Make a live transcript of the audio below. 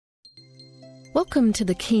Welcome to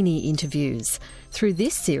the Keeney Interviews. Through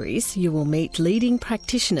this series, you will meet leading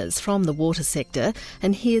practitioners from the water sector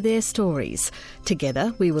and hear their stories.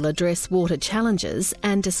 Together, we will address water challenges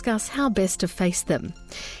and discuss how best to face them.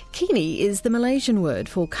 Keeney is the Malaysian word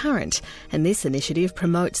for current, and this initiative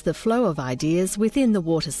promotes the flow of ideas within the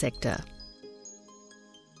water sector.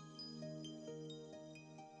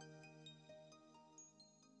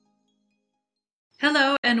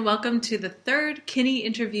 Hello and welcome to the third Keeney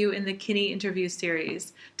interview in the Keeney interview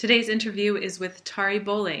series. Today's interview is with Tari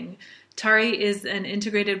Bowling. Tari is an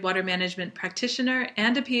integrated water management practitioner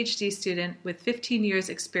and a PhD student with 15 years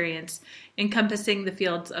experience encompassing the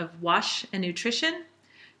fields of WASH and nutrition,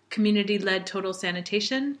 community-led total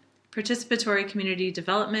sanitation, participatory community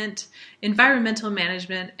development, environmental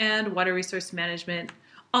management, and water resource management,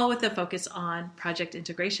 all with a focus on project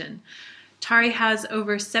integration. Tari has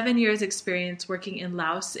over 7 years experience working in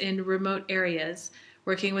Laos in remote areas,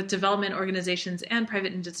 working with development organizations and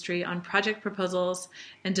private industry on project proposals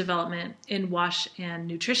and development in WASH and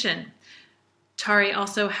nutrition. Tari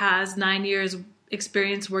also has 9 years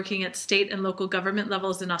experience working at state and local government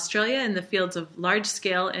levels in Australia in the fields of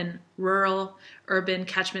large-scale and rural urban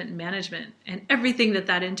catchment management and everything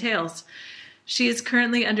that entails. She is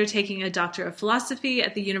currently undertaking a Doctor of Philosophy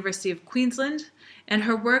at the University of Queensland, and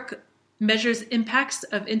her work measures impacts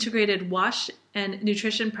of integrated WASH and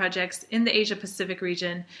nutrition projects in the Asia-Pacific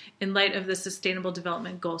region in light of the Sustainable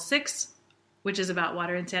Development Goal 6, which is about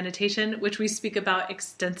water and sanitation, which we speak about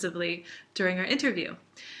extensively during our interview.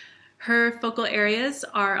 Her focal areas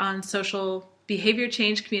are on social behavior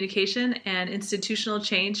change communication and institutional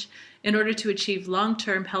change in order to achieve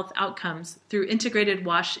long-term health outcomes through integrated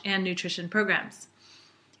WASH and nutrition programs.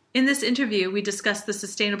 In this interview, we discuss the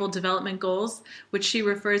Sustainable Development Goals, which she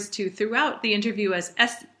refers to throughout the interview as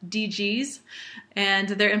SDGs, and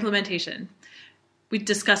their implementation. We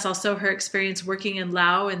discuss also her experience working in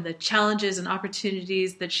Laos and the challenges and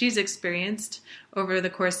opportunities that she's experienced over the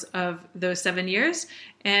course of those 7 years,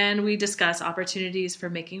 and we discuss opportunities for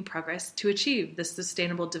making progress to achieve the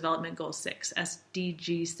Sustainable Development Goal 6,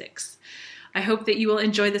 SDG 6. I hope that you will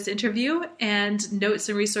enjoy this interview, and notes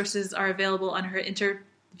and resources are available on her interview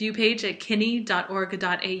page at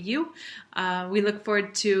kinney.org.au. We look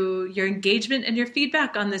forward to your engagement and your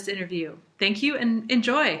feedback on this interview. Thank you and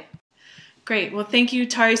enjoy. Great. Well, thank you,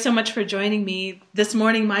 Tari, so much for joining me this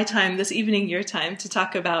morning, my time, this evening, your time, to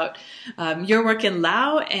talk about your work in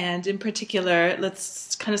Laos. And in particular,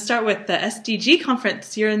 let's kind of start with the SDG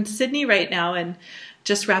conference. You're in Sydney right now and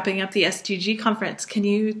just wrapping up the SDG conference. Can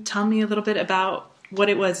you tell me a little bit about what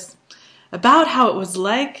it was about, how it was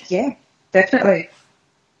like? Yeah, definitely.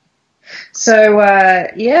 So,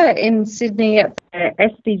 in Sydney at the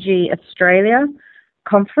SDG Australia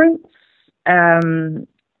conference,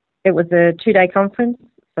 it was a 2-day conference,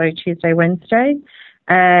 so Tuesday, Wednesday,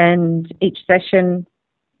 and each session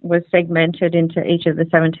was segmented into each of the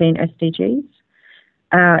 17 SDGs.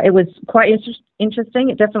 It was quite interesting.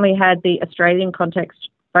 It definitely had the Australian context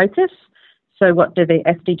focus. So what do the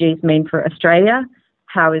SDGs mean for Australia?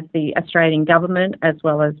 How is the Australian government, as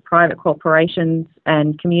well as private corporations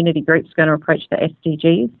and community groups, going to approach the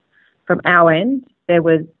SDGs? From our end, there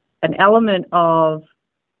was an element of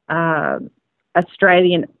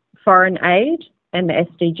Australian foreign aid and the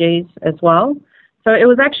SDGs as well. So it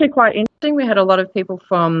was actually quite interesting. We had a lot of people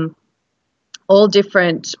from all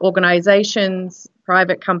different organisations,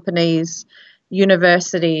 private companies,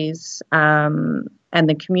 universities, and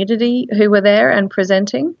the community who were there and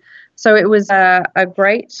presenting. So it was a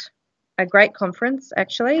great conference,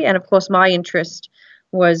 actually. And, of course, my interest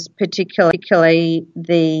was particularly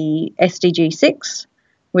the SDG 6,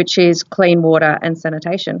 which is clean water and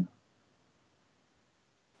sanitation.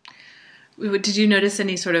 Did you notice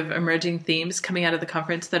any sort of emerging themes coming out of the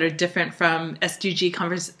conference that are different from SDG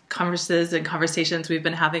conferences and conversations we've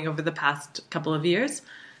been having over the past couple of years?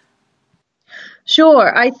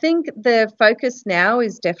 Sure. I think the focus now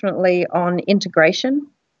is definitely on integration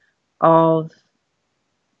of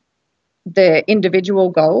the individual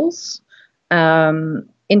goals,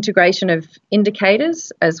 integration of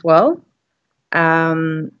indicators as well,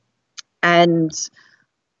 and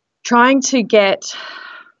trying to get,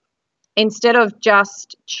 instead of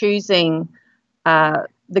just choosing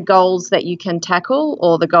the goals that you can tackle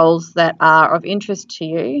or the goals that are of interest to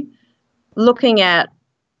you, looking at,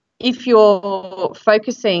 if you're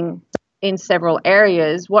focusing in several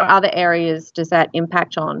areas, what other areas does that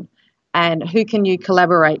impact on? And who can you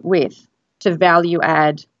collaborate with to value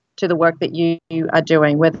add to the work that you are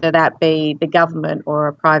doing, whether that be the government or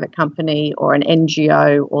a private company or an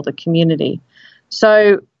NGO or the community.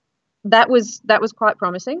 So that was quite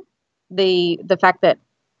promising. The fact that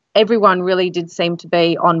everyone really did seem to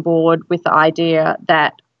be on board with the idea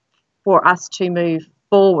that for us to move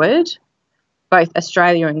forward, both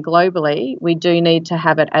Australia and globally, we do need to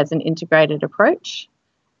have it as an integrated approach,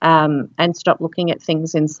 and stop looking at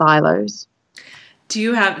things in silos. Do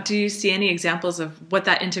you see any examples of what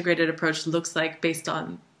that integrated approach looks like based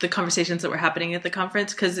on the conversations that were happening at the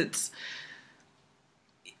conference? Because it's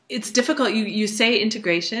difficult. You say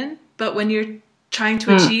integration, but when you're trying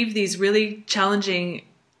to achieve these really challenging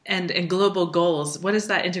and global goals, what does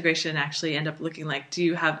that integration actually end up looking like?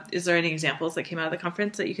 Is there any examples that came out of the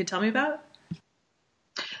conference that you could tell me about?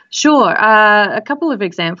 Sure. A couple of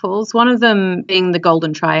examples. One of them being the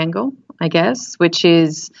Golden Triangle, I guess, which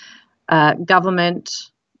is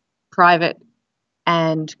government, private,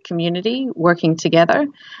 and community working together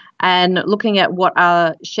and looking at what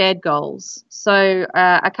are shared goals. So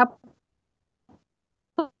a couple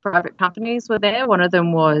of private companies were there. One of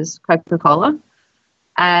them was Coca-Cola,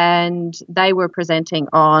 and they were presenting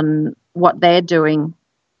on what they're doing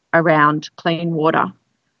around clean water.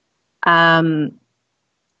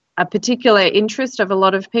 A particular interest of a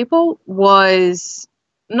lot of people was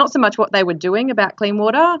not so much what they were doing about clean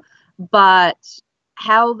water, but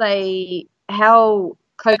how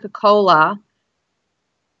Coca-Cola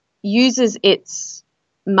uses its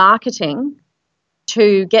marketing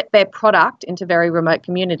to get their product into very remote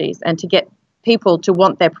communities and to get people to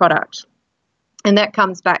want their product. And that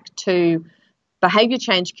comes back to behaviour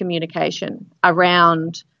change communication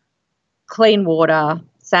around clean water,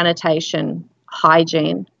 sanitation,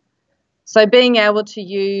 hygiene. So being able to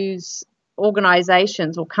use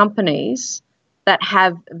organisations or companies that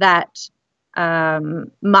have that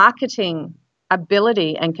marketing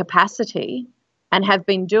ability and capacity and have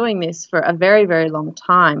been doing this for a very, very long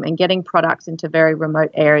time and getting products into very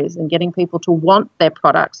remote areas and getting people to want their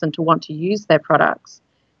products and to want to use their products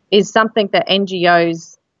is something that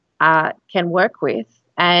NGOs can work with,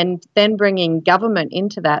 and then bringing government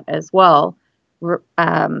into that as well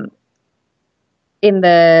in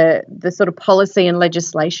the sort of policy and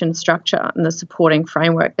legislation structure and the supporting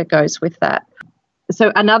framework that goes with that.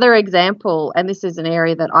 So another example, and this is an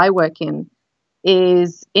area that I work in,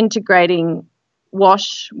 is integrating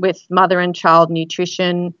WASH with mother and child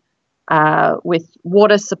nutrition, with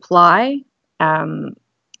water supply,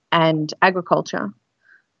 and agriculture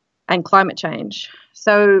and climate change.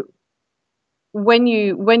 So when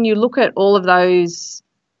you look at all of those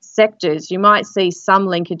sectors, you might see some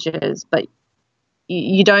linkages, but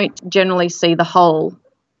you don't generally see the whole.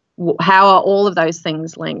 How are all of those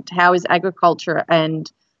things linked? How is agriculture and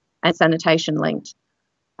sanitation linked?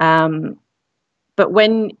 But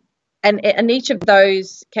when and each of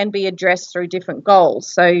those can be addressed through different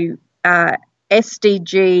goals. So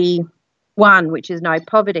SDG 1, which is no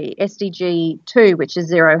poverty, SDG 2, which is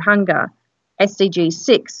zero hunger, SDG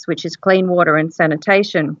 6, which is clean water and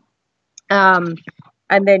sanitation, and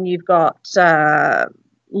then you've got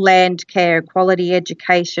land care, quality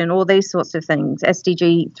education, all these sorts of things.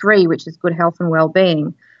 SDG 3, which is good health and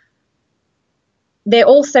well-being. They're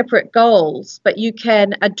all separate goals, but you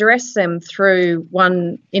can address them through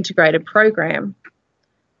one integrated program.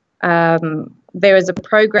 There is a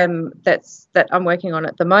program that I'm working on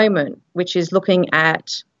at the moment, which is looking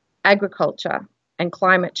at agriculture and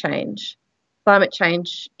climate change. Climate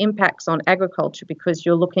change impacts on agriculture because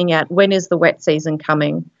you're looking at when is the wet season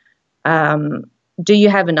coming? Do you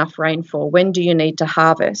have enough rainfall? When do you need to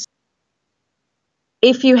harvest?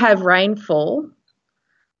 If you have rainfall,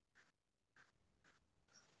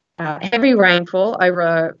 heavy rainfall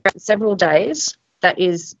over several days that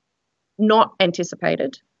is not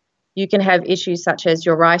anticipated, you can have issues such as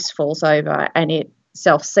your rice falls over and it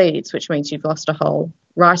self-seeds, which means you've lost a whole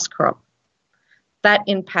rice crop. That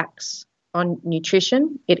impacts on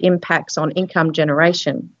nutrition. It impacts on income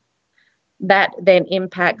generation. That then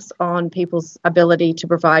impacts on people's ability to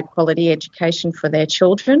provide quality education for their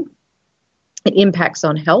children. It impacts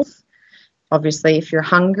on health. Obviously, if you're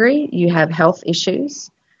hungry, you have health issues.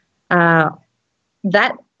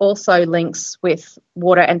 That also links with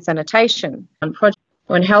water and sanitation.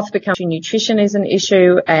 When health becomes nutrition is an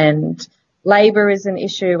issue and labour is an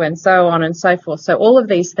issue and so on and so forth. So all of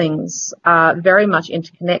these things are very much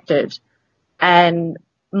interconnected, and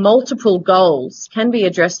multiple goals can be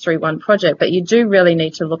addressed through one project, but you do really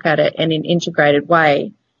need to look at it in an integrated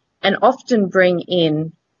way and often bring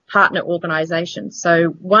in partner organisations. So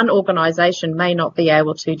one organisation may not be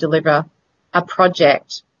able to deliver a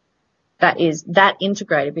project that is that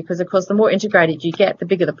integrated because, of course, the more integrated you get, the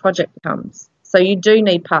bigger the project becomes. So you do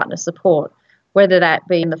need partner support, whether that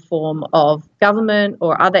be in the form of government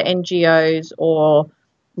or other NGOs or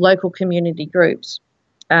local community groups.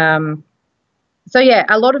 So, yeah,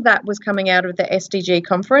 a lot of that was coming out of the SDG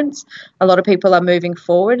conference. A lot of people are moving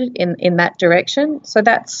forward in that direction. So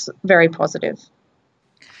that's very positive.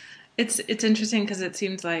 It's interesting because it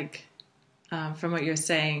seems like, from what you're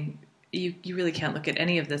saying, you really can't look at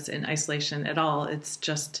any of this in isolation at all. It's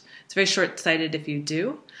very short-sighted if you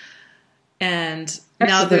do. And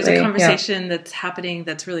now there's a conversation that's happening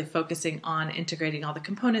that's really focusing on integrating all the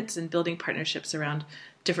components and building partnerships around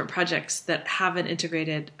different projects that have an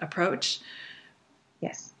integrated approach.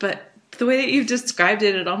 Yes. But the way that you've described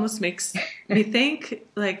it, it almost makes me think,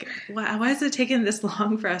 like, why is it taking this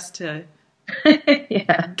long for us to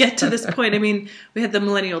get to this point? I mean, we had the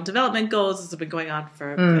Millennial Development Goals. This has been going on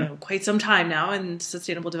for quite some time now, and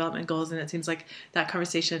Sustainable Development Goals, and it seems like that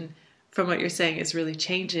conversation, from what you're saying, is really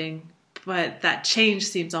changing. But that change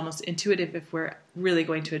seems almost intuitive if we're really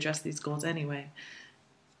going to address these goals anyway.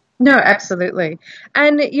 No, absolutely.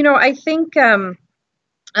 And, I think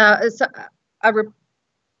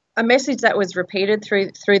a message that was repeated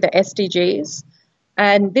through the SDGs,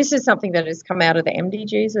 and this is something that has come out of the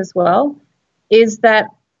MDGs as well, is that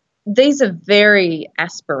these are very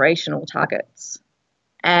aspirational targets.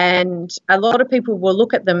 And a lot of people will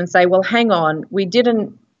look at them and say, well, hang on, we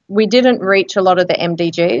didn't reach a lot of the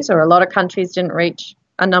MDGs, or a lot of countries didn't reach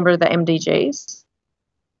a number of the MDGs.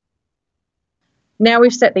 Now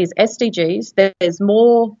we've set these SDGs. There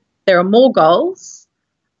are more goals.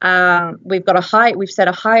 We've set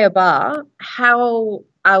a higher bar. How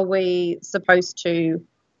are we supposed to?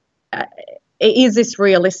 Is this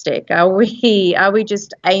realistic? Are we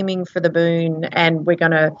just aiming for the moon and we're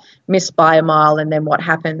going to miss by a mile, and then what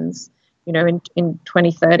happens? In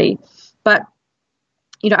 2030. But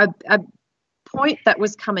a point that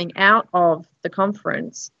was coming out of the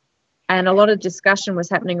conference, and a lot of discussion was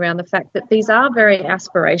happening around the fact that these are very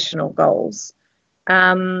aspirational goals.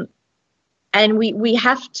 And we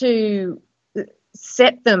have to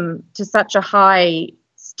set them to such a high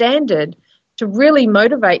standard to really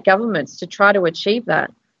motivate governments to try to achieve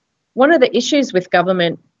that. One of the issues with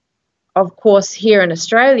government, of course, here in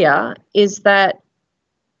Australia, is that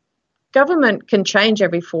government can change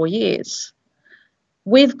every 4 years.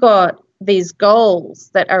 We've got these goals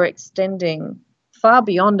that are extending far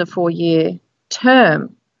beyond a 4-year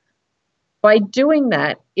term. By doing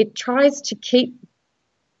that, it tries to keep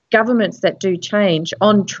governments that do change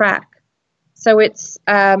on track. So it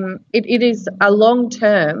is a long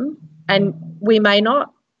term, and we may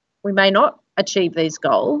not achieve these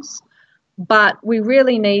goals, but we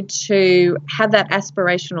really need to have that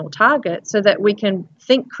aspirational target so that we can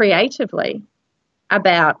think creatively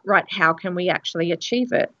about, right, how can we actually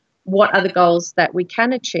achieve it? What are the goals that we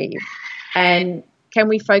can achieve? And can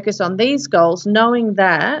we focus on these goals, knowing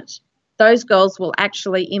that those goals will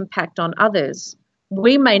actually impact on others?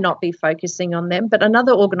 We may not be focusing on them, but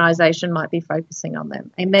another organisation might be focusing on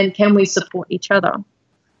them. And then can we support each other?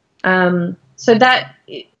 So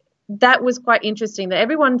that was quite interesting, that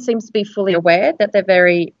everyone seems to be fully aware that they're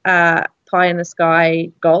very pie in the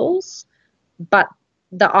sky goals, but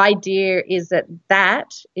the idea is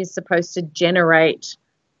that is supposed to generate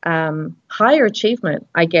higher achievement,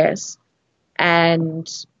 I guess, and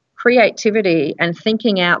creativity and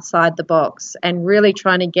thinking outside the box, and really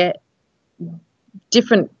trying to get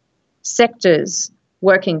different sectors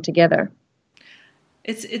working together.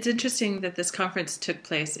 It's interesting that this conference took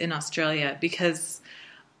place in Australia, because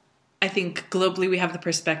I think globally we have the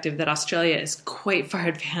perspective that Australia is quite far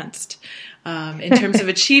advanced in terms of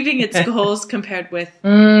achieving its goals compared with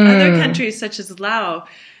other countries such as Laos.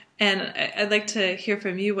 And I'd like to hear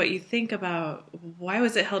from you what you think about, why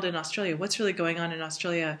was it held in Australia? What's really going on in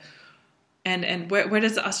Australia? And where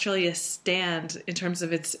does Australia stand in terms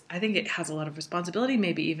of its, I think it has a lot of responsibility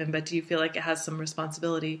maybe even, but do you feel like it has some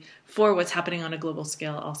responsibility for what's happening on a global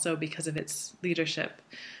scale also because of its leadership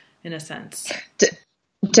in a sense?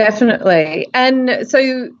 Definitely. And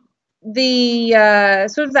so the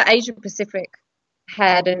sort of the Asia Pacific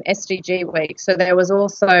had an SDG week. So there was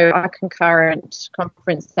also a concurrent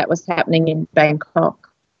conference that was happening in Bangkok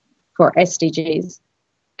for SDGs.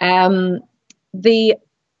 The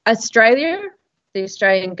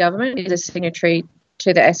Australian government is a signatory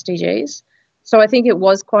to the SDGs. So I think it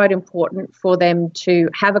was quite important for them to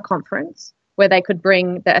have a conference where they could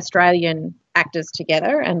bring the Australian actors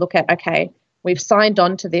together and look at, okay, we've signed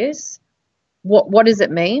on to this. What does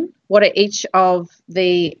it mean? What are each of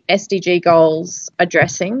the SDG goals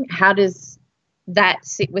addressing? How does that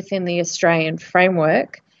sit within the Australian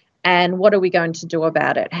framework? And what are we going to do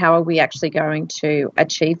about it? How are we actually going to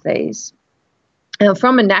achieve these? Now,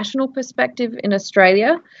 from a national perspective in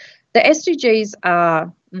Australia, the SDGs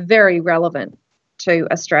are very relevant to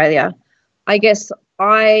Australia. I guess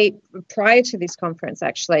prior to this conference,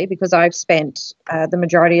 actually, because I've spent the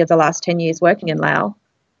majority of the last 10 years working in Laos,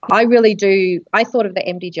 I thought of the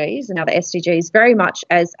MDGs and now the SDGs very much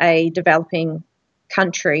as a developing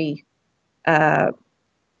country,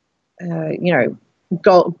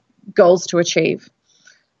 goals to achieve.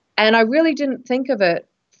 And I really didn't think of it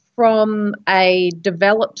from a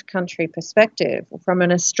developed country perspective, or from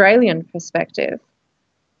an Australian perspective.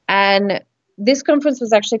 And this conference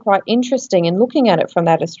was actually quite interesting in looking at it from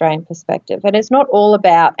that Australian perspective. And it's not all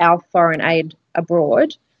about our foreign aid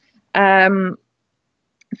abroad.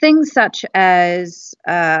 Things such as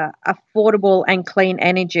affordable and clean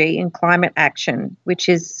energy and climate action, which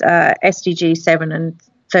is SDG 7 and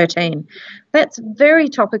 13. That's very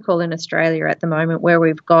topical in Australia at the moment, where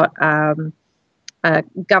we've got a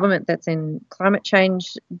government that's in climate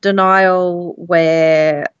change denial,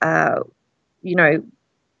 where,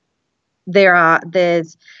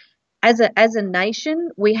 there's as a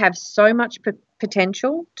nation, we have so much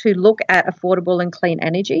potential to look at affordable and clean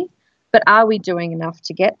energy, but are we doing enough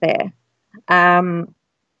to get there?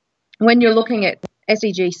 When you're looking at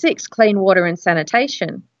SDG 6, clean water and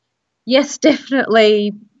sanitation, yes,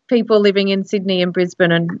 definitely people living in Sydney and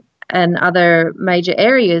Brisbane and other major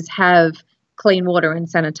areas have clean water and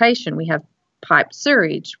sanitation. We have piped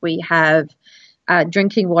sewage. We have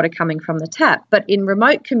drinking water coming from the tap. But in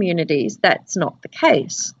remote communities, that's not the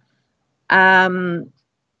case. And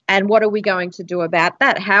what are we going to do about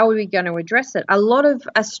that? How are we going to address it? A lot of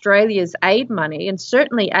Australia's aid money, and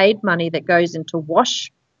certainly aid money that goes into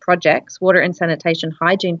WASH projects, water and sanitation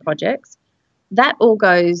hygiene projects, that all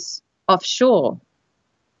goes offshore.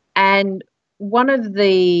 And one of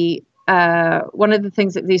the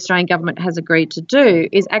things that the Australian government has agreed to do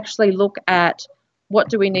is actually look at what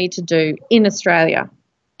do we need to do in Australia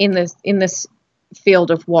in this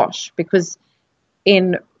field of WASH, because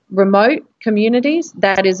in remote communities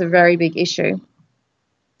that is a very big issue.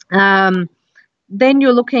 Then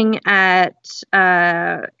you're looking at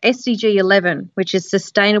SDG 11, which is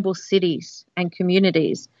sustainable cities and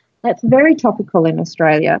communities. That's very topical in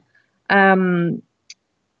Australia.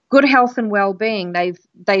 Good health and well-being.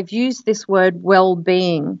 They've used this word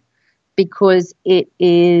well-being because it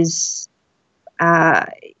is, it's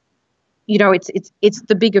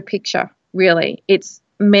the bigger picture. Really, it's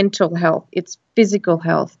mental health, it's physical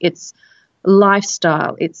health, it's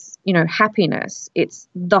lifestyle, it's happiness. It's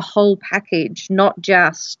the whole package, not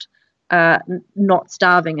just not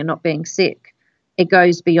starving and not being sick. It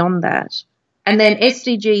goes beyond that. And then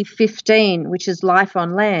SDG 15, which is life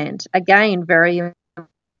on land, again very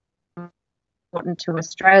important to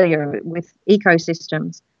Australia with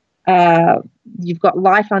ecosystems. You've got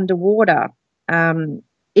life underwater,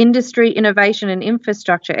 industry, innovation and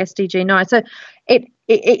infrastructure, SDG 9. So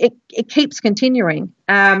it keeps continuing.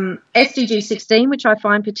 SDG 16, which I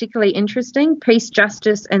find particularly interesting, peace,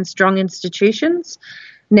 justice and strong institutions.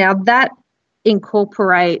 Now that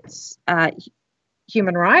incorporates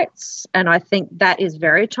human rights, and I think that is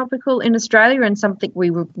very topical in Australia and something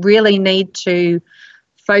we really need to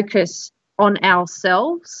focus on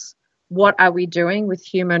ourselves. What are we doing with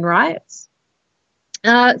human rights?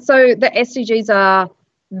 So the SDGs are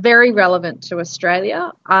very relevant to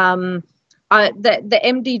Australia. The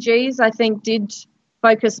MDGs, I think, did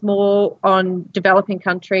focus more on developing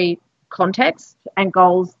country context and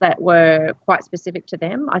goals that were quite specific to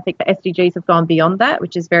them. I think the SDGs have gone beyond that,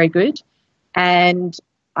 which is very good, and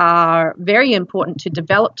are very important to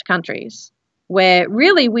developed countries where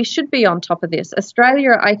really we should be on top of this.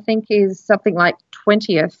 Australia, I think, is something like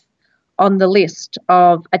 20th on the list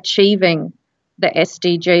of achieving the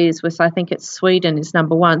SDGs, with I think it's Sweden is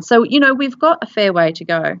number 1. So, we've got a fair way to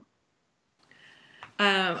go.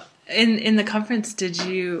 In the conference,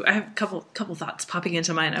 I have a couple thoughts popping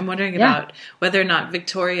into mind. I'm wondering about whether or not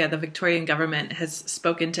the Victorian government has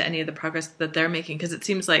spoken to any of the progress that they're making, because it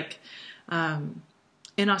seems like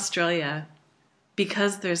in Australia,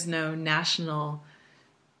 because there's no national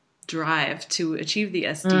drive to achieve the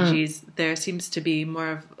SDGs, there seems to be more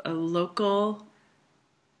of a local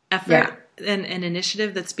effort and an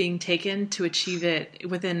initiative that's being taken to achieve it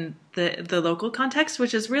within the local context,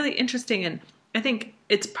 which is really interesting. And I think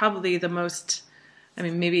it's probably the most,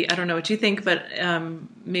 maybe, I don't know what you think, but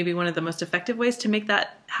maybe one of the most effective ways to make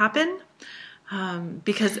that happen,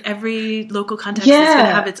 because every local context is going to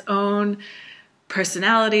have its own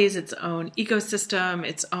personalities, its own ecosystem,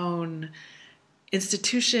 its own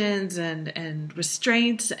institutions and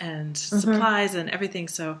restraints and supplies and everything.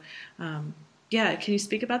 So, can you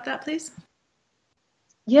speak about that, please?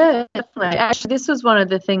 Yeah, definitely. Actually, this was one of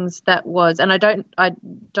the things that was, and I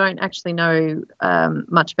don't actually know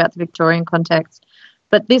much about the Victorian context,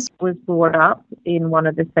 But this was brought up in one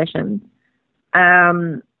of the sessions.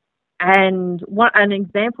 And an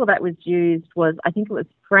example that was used was, I think it was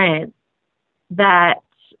France, that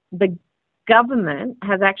the government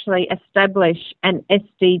has actually established an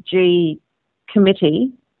SDG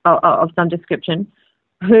committee of some description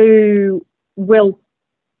who will,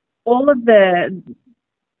 all of the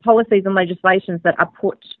policies and legislations that are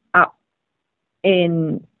put up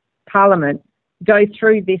in Parliament go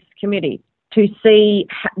through this committee to see,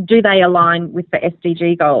 do they align with the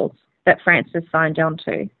SDG goals that France has signed on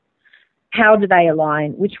to? How do they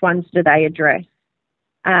align? Which ones do they address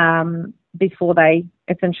before they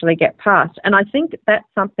essentially get passed? And I think that's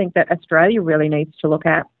something that Australia really needs to look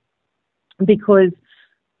at, because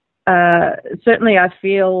certainly I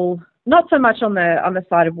feel not so much on the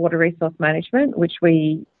side of water resource management, which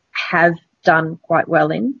we have done quite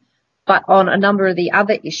well in, but on a number of the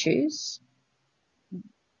other issues,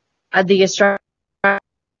 the Australian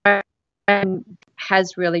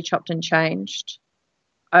has really chopped and changed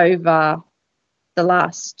over the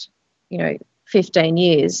last, 15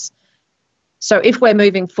 years. So if we're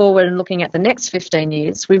moving forward and looking at the next 15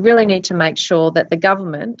 years, we really need to make sure that the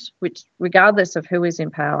government, which regardless of who is in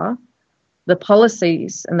power, the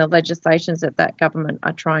policies and the legislations that government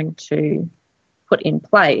are trying to put in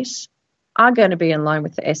place are going to be in line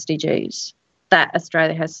with the SDGs that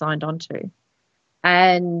Australia has signed on to.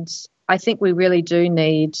 And I think we really do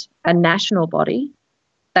need a national body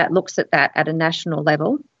that looks at that at a national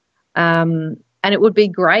level. And it would be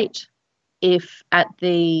great if at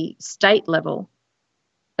the state level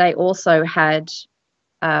they also had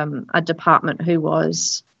a department who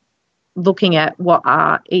was looking at what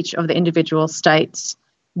are each of the individual states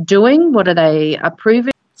doing, what are they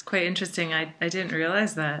approving. It's quite interesting. I didn't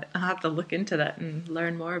realize that. I'll have to look into that and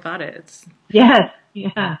learn more about it.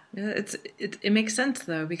 It makes sense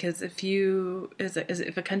though, because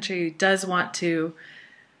if a country does want to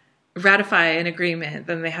ratify an agreement,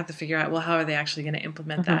 then they have to figure out, well, how are they actually going to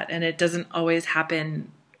implement that? And it doesn't always happen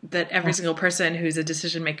that every single person who's a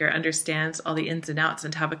decision maker understands all the ins and outs,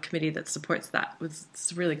 and to have a committee that supports that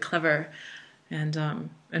it's really clever and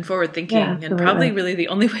forward thinking, and probably really the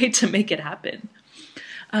only way to make it happen.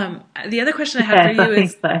 The other question I have for you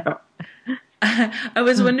is, I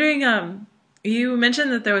was wondering, you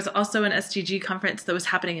mentioned that there was also an SDG conference that was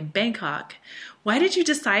happening in Bangkok. Why did you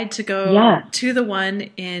decide to go to the one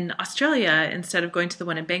in Australia instead of going to the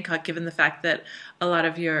one in Bangkok, given the fact that a lot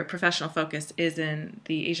of your professional focus is in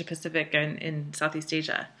the Asia Pacific and in Southeast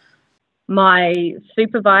Asia? My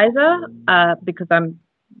supervisor, because I'm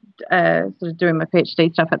sort of doing my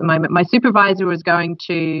PhD stuff at the moment, my supervisor was going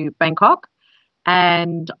to Bangkok,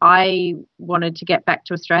 and I wanted to get back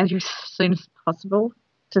to Australia as soon as possible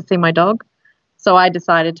to see my dog. So I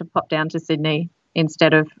decided to pop down to Sydney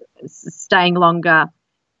instead of staying longer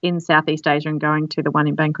in Southeast Asia and going to the one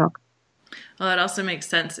in Bangkok. Well, it also makes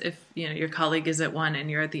sense if your colleague is at one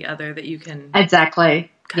and you're at the other, that you can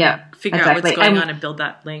figure out what's going on and build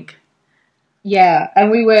that link. Yeah,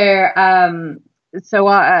 and we were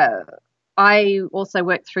I also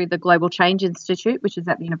worked through the Global Change Institute, which is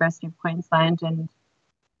at the University of Queensland, and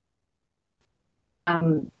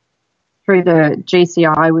through the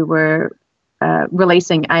GCI we were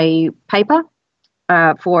releasing a paper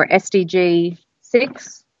for SDG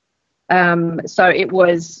 6. So it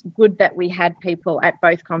was good that we had people at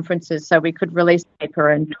both conferences so we could release the paper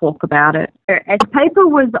and talk about it. The paper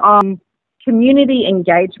was on community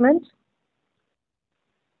engagement.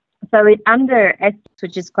 So under S,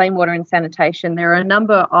 which is clean water and sanitation, there are a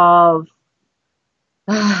number of,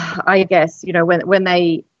 I guess, when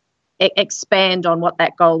they expand on what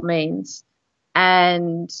that goal means.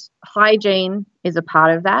 And hygiene is a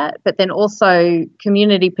part of that, but then also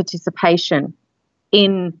community participation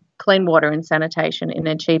in clean water and sanitation in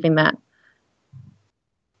achieving that.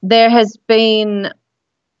 There have been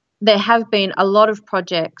a lot of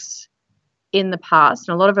projects in the past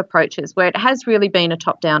and a lot of approaches where it has really been a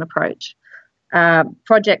top-down approach.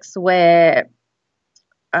 Projects where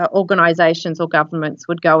organisations or governments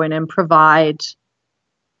would go in and provide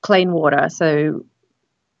clean water, so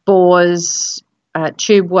bores,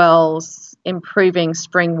 tube wells, improving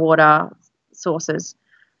spring water sources,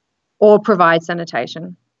 or provide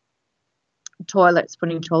sanitation,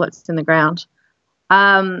 putting toilets in the ground.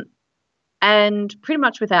 And pretty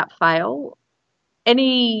much without fail,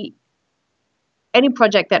 any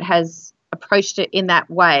project that has approached it in that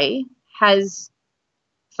way has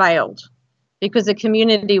failed because the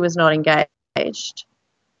community was not engaged.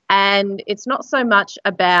 And it's not so much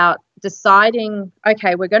about deciding,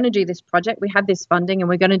 okay, we're going to do this project, we have this funding and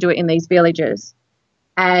we're going to do it in these villages.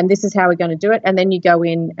 and this is how we're going to do it. And then you go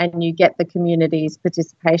in and you get the community's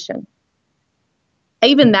participation.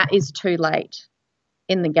 Even that is too late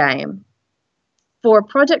in the game. For a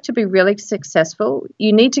project to be really successful,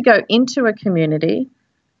 you need to go into a community,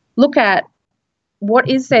 look at what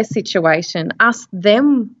is their situation, ask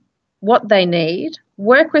them what they need,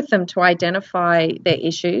 work with them to identify their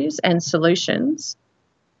issues and solutions,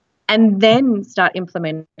 and then start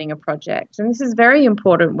implementing a project. And this is very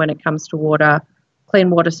important when it comes to water,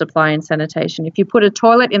 clean water supply and sanitation. If you put a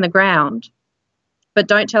toilet in the ground but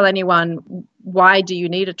don't tell anyone why do you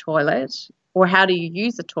need a toilet or how do you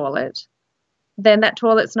use a toilet, then that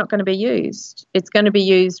toilet's not going to be used. It's going to be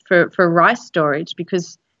used for rice storage,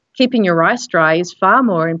 because keeping your rice dry is far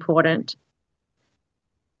more important,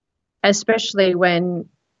 especially when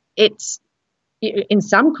it's, in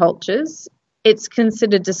some cultures, it's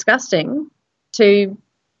considered disgusting to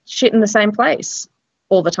shit in the same place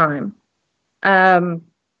all the time. So,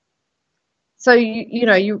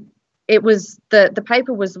 it was the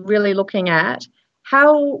paper was really looking at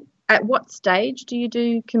at what stage do you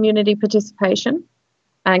do community participation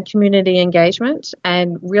and community engagement,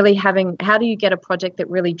 and really how do you get a project that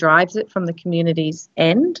really drives it from the community's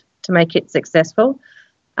end to make it successful.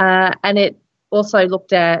 And it also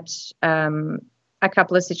looked at a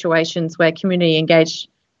couple of situations where communities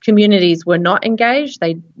were not engaged.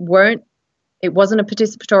 It wasn't a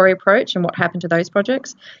participatory approach, and what happened to those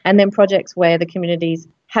projects, and then projects where the communities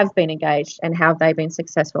have been engaged and how they've been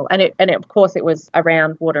successful. And of course it was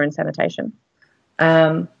around water and sanitation.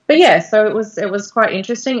 But yeah, so it was quite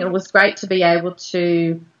interesting. It was great to be able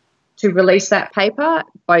to release that paper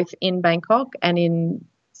both in Bangkok and in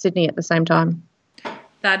Sydney at the same time.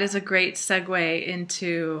 That is a great segue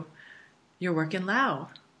into your work in Laos.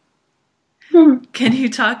 Can you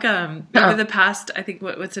talk over the past, I think,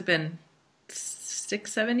 what's it been,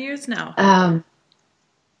 6-7 years now?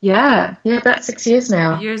 Yeah, about 6 years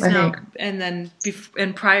now. And then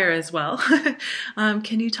and prior as well.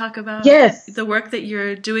 Can you talk about the work that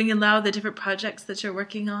you're doing in Laos, the different projects that you're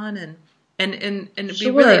working on, and it'd be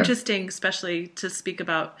really interesting, especially to speak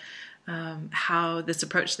about how this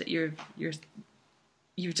approach that you've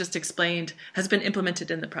just explained has been implemented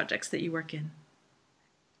in the projects that you work in,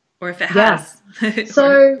 or if it has.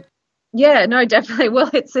 So, yeah, no, definitely. Well,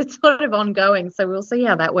 it's sort of ongoing, so we'll see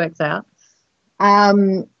how that works out.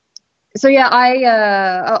 So yeah, I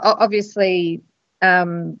obviously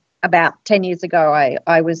about 10 years ago,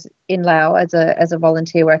 I was in Laos as a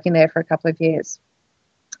volunteer working there for a couple of years,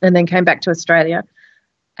 and then came back to Australia,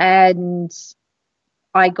 and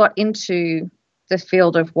I got into the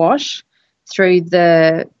field of WASH through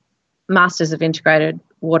the Masters of Integrated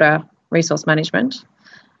Water Resource Management,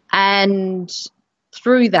 and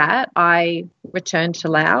through that I returned to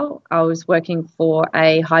Laos. I was working for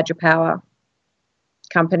a hydropower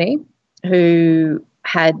company who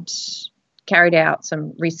had carried out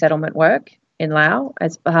some resettlement work in Laos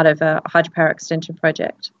as part of a hydropower extension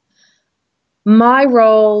project. My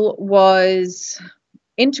role was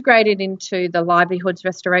integrated into the livelihoods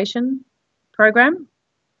restoration program.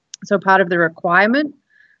 So part of the requirement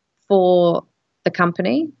for the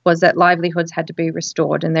company was that livelihoods had to be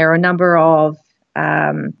restored, and there are a number of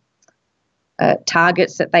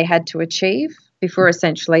targets that they had to achieve before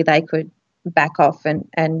essentially they could back off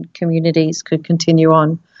and communities could continue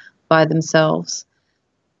on by themselves.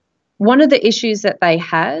 One of the issues that they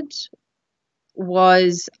had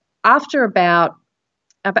was after about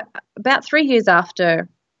 3 years after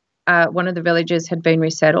one of the villages had been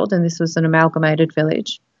resettled, and this was an amalgamated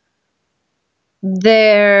village,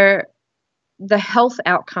 the health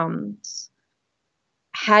outcomes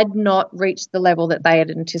had not reached the level that they had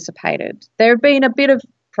anticipated. There had been a bit of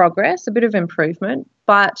progress, a bit of improvement,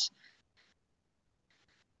 but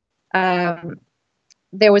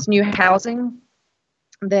there was new housing,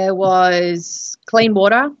 there was clean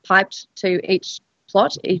water piped to each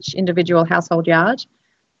plot, each individual household yard.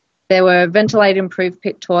 There were ventilated improved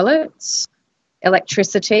pit toilets,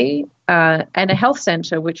 electricity, and a health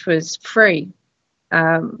centre which was free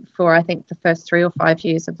for I think the first 3 or 5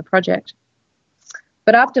 years of the project.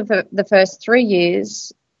 But after the first 3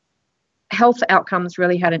 years, health outcomes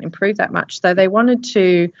really hadn't improved that much. So they wanted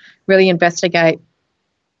to really investigate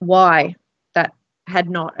why that had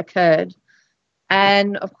not occurred.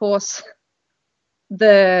 And of course,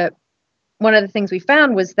 one of the things we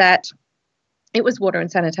found was that it was water and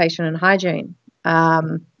sanitation and hygiene.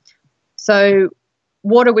 So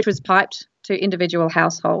water which was piped to individual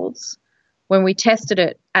households, when we tested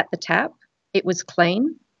it at the tap, it was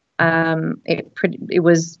clean. It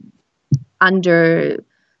was under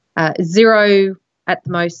 0 at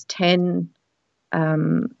the most 10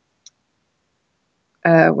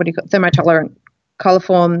 thermotolerant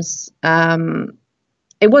coliforms.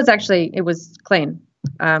 It was clean.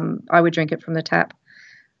 I would drink it from the tap.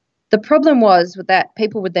 The problem was with that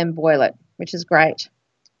people would then boil it, which is great.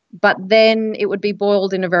 But then it would be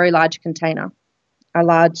boiled in a very large container, a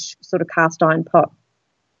large sort of cast iron pot,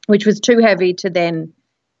 which was too heavy to then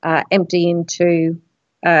empty into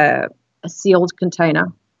a sealed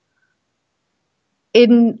container.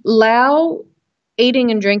 In Laos,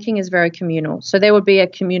 eating and drinking is very communal. So there would be a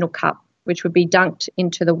communal cup, which would be dunked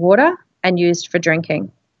into the water and used for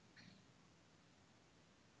drinking.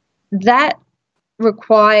 That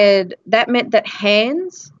meant that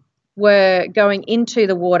hands were going into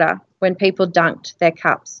the water when people dunked their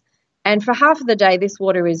cups. And for half of the day, this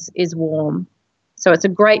water is warm. So it's a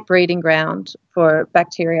great breeding ground for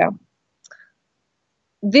bacteria.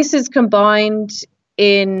 This is combined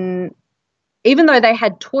in, even though they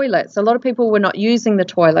had toilets, a lot of people were not using the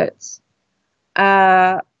toilets.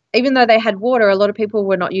 Even though they had water, a lot of people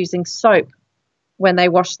were not using soap when they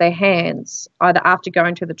washed their hands, either after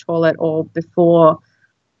going to the toilet or before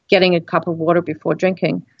getting a cup of water before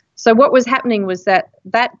drinking. So what was happening was that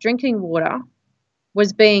drinking water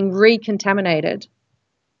was being recontaminated.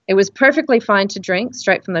 It was perfectly fine to drink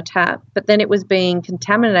straight from the tap, but then it was being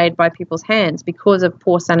contaminated by people's hands because of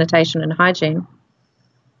poor sanitation and hygiene.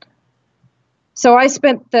 So I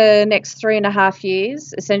spent the next 3.5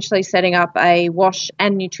 years essentially setting up a WASH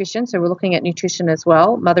and nutrition. So we're looking at nutrition as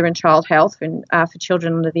well, mother and child health for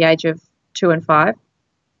children under the age of 2 and 5.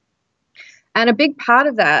 And a big part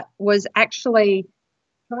of that was actually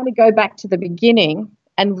trying to go back to the beginning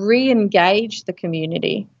and re-engage the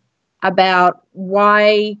community about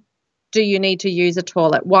why do you need to use a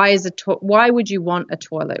toilet? Why would you want a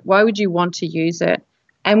toilet? Why would you want to use it?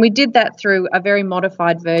 And we did that through a very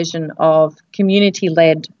modified version of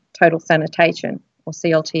community-led total sanitation, or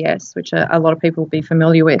CLTS, which a lot of people will be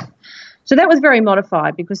familiar with. So that was very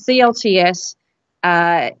modified because CLTS,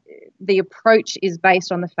 the approach is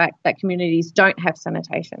based on the fact that communities don't have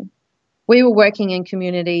sanitation. We were working in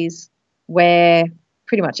communities where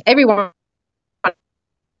pretty much everyone had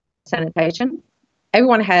sanitation.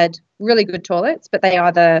 Everyone had really good toilets, but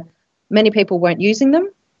many people weren't using them,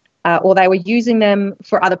 or they were using them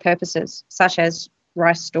for other purposes, such as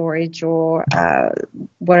rice storage or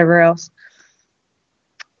whatever else.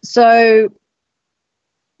 So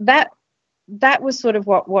that was sort of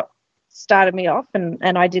what started me off,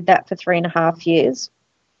 and I did that for 3.5 years.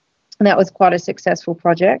 And that was quite a successful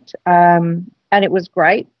project. And it was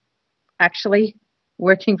great, actually,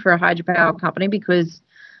 working for a hydropower company because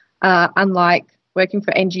unlike working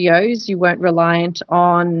for NGOs, you weren't reliant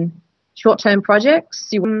on short-term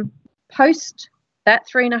projects. Post that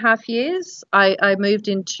 3.5 years, I moved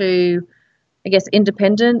into, I guess,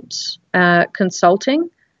 independent consulting,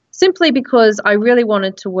 simply because I really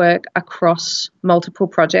wanted to work across multiple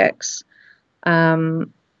projects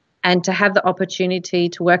and to have the opportunity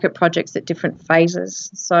to work at projects at different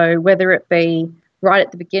phases. So whether it be right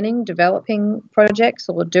at the beginning, developing projects,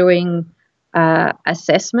 or doing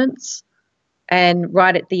assessments, and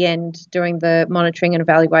right at the end doing the monitoring and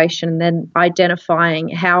evaluation, and then identifying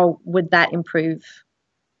how would that improve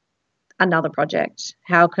another project?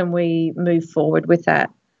 How can we move forward with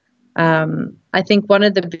that? I think one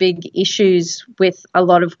of the big issues with a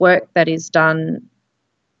lot of work that is done,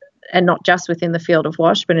 and not just within the field of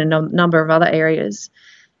WASH, but in a number of other areas,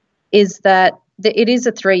 is that it is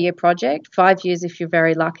a 3-year project, 5 years if you're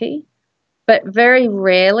very lucky, but very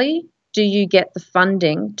rarely do you get the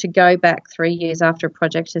funding to go back 3 years after a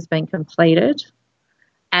project has been completed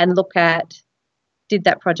and look at, did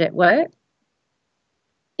that project work?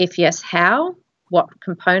 If yes, how? What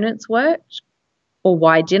components worked? Or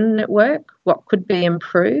why didn't it work? What could be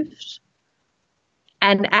improved?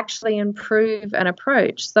 And actually improve an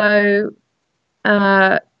approach. So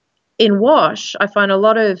in WASH, I find a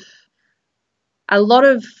lot of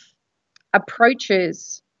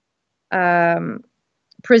approaches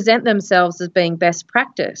present themselves as being best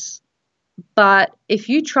practice. But if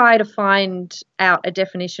you try to find out a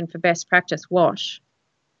definition for best practice WASH,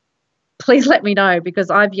 please let me know,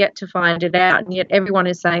 because I've yet to find it out, and yet everyone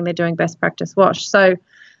is saying they're doing best practice WASH. So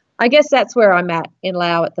I guess that's where I'm at in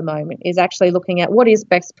Laos at the moment, is actually looking at what is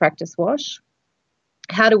best practice WASH,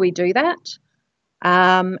 how do we do that,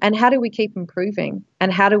 and how do we keep improving,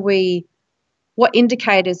 and what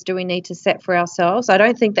indicators do we need to set for ourselves? I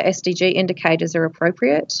don't think the SDG indicators are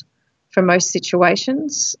appropriate for most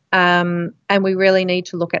situations, and we really need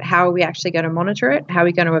to look at how are we actually going to monitor it, how are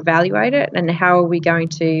we going to evaluate it, and how are we going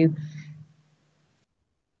to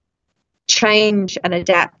change and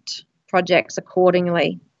adapt projects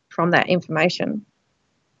accordingly from that information.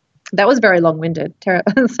 That was very long-winded.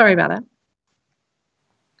 Sorry about that.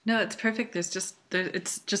 No, it's perfect.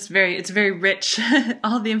 It's very rich,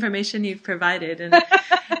 all the information you've provided. And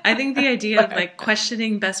I think the idea of like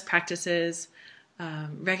questioning best practices,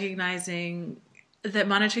 recognizing that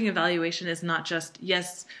monitoring evaluation is not just,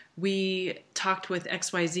 yes, we talked with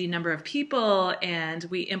XYZ number of people and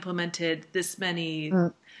we implemented this many,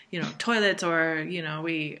 toilets or,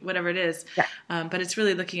 whatever it is. Yeah. But it's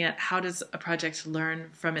really looking at how does a project learn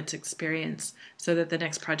from its experience so that the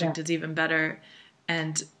next project is even better.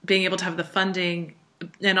 And being able to have the funding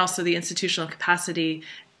and also the institutional capacity.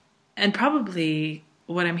 And probably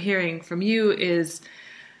what I'm hearing from you is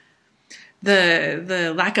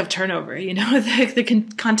the lack of turnover, the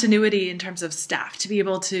continuity in terms of staff to be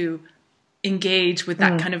able to engage with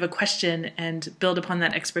that kind of a question and build upon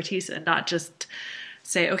that expertise and not just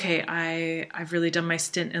say, okay, I've really done my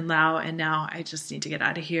stint in Lao and now I just need to get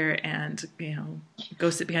out of here and, go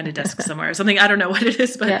sit behind a desk somewhere or something. I don't know what it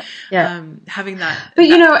is, but having that. But,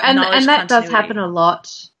 that and that does continuity. happen a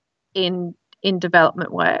lot in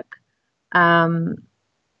development work.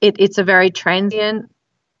 It's a very transient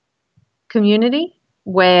community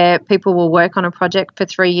where people will work on a project for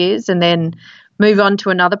 3 years and then move on to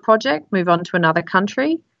another project, move on to another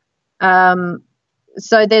country.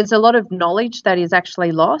 So there's a lot of knowledge that is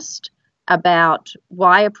actually lost about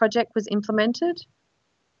why a project was implemented.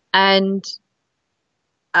 And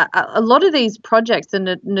a lot of these projects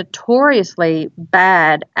are notoriously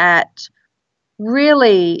bad at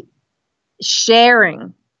really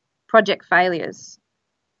sharing project failures.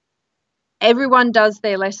 Everyone does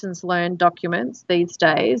their lessons learned documents these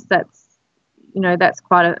days. That's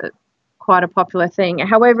quite a popular thing.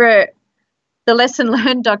 However, the lesson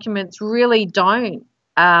learned documents really don't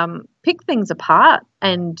pick things apart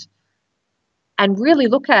and really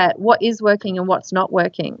look at what is working and what's not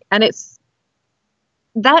working. And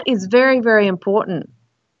that is very, very important.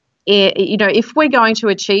 If we're going to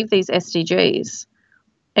achieve these SDGs,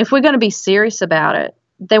 if we're going to be serious about it,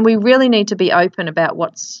 then we really need to be open about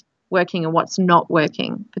what's working and what's not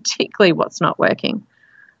working, particularly what's not working.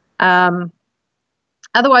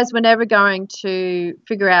 Otherwise, we're never going to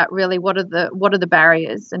figure out really what are the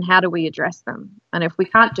barriers and how do we address them. And if we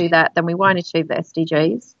can't do that, then we won't achieve the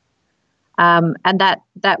SDGs. And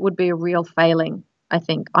that would be a real failing, I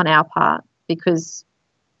think, on our part, because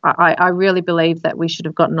I really believe that we should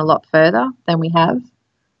have gotten a lot further than we have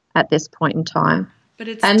at this point in time. But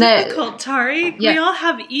it's difficult, Tari. Yeah. We all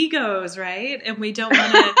have egos, right? And we don't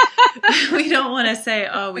want to say,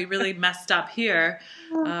 "Oh, we really messed up here.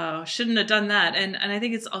 Shouldn't have done that." And I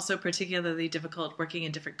think it's also particularly difficult working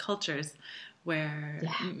in different cultures, where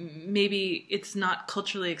maybe it's not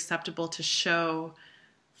culturally acceptable to show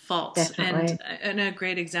faults. Definitely. And a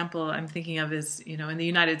great example I'm thinking of is, in the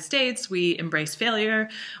United States, we embrace failure,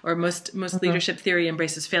 or most leadership theory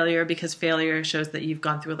embraces failure because failure shows that you've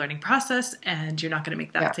gone through a learning process and you're not going to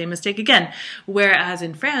make that same mistake again. Whereas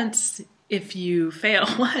in France, if you fail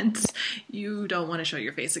once, you don't want to show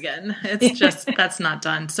your face again. It's just, that's not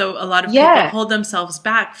done. So a lot of people hold themselves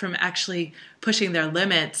back from actually pushing their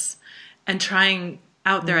limits and trying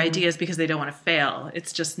out their ideas because they don't want to fail.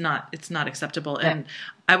 It's just it's not acceptable. Yeah. And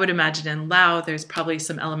I would imagine in Lao, there's probably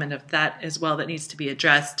some element of that as well that needs to be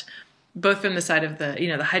addressed, both from the side of the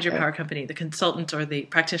hydropower company, the consultant or the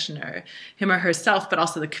practitioner, him or herself, but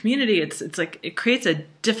also the community. It's like, it creates a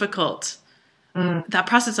difficult, that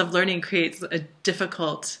process of learning creates a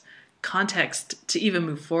difficult context to even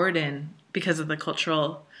move forward in because of the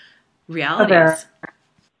cultural realities.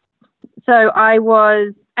 So I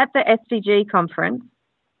was at the SDG conference.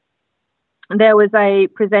 There was a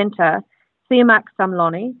presenter, Siamak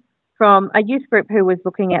Samloni, from a youth group who was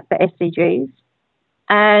looking at the SDGs.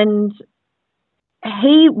 And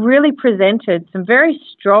he really presented some very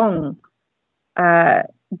strong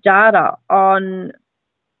data on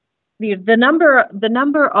the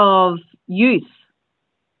number of youth,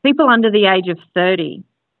 people under the age of 30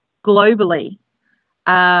 globally.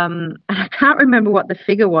 I can't remember what the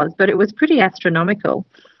figure was, but it was pretty astronomical.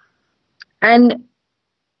 And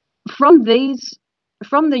from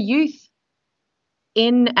the youth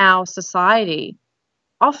in our society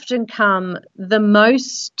often come the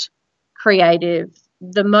most creative,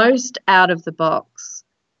 the most out of the box,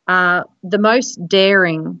 the most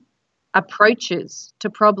daring approaches to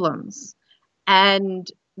problems. And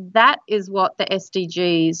that is what the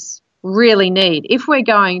SDGs really need. If we're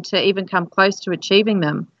going to even come close to achieving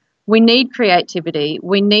them, we need creativity.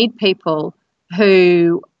 We need people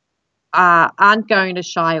who aren't going to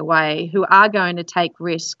shy away, who are going to take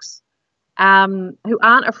risks, who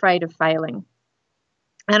aren't afraid of failing.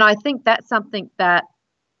 And I think that's something that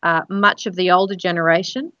much of the older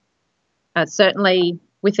generation Certainly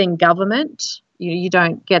within government, you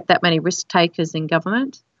don't get that many risk takers in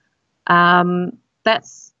government.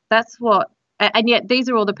 That's what, and yet these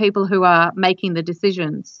are all the people who are making the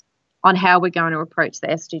decisions on how we're going to approach the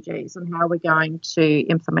SDGs and how we're going to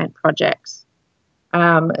implement projects.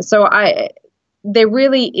 So there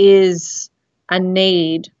really is a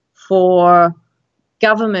need for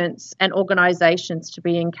governments and organisations to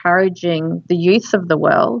be encouraging the youth of the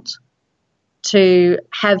world to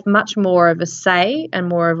have much more of a say and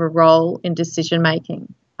more of a role in decision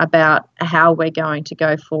making about how we're going to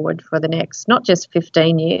go forward for the next, not just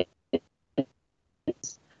 15 years,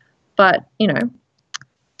 but,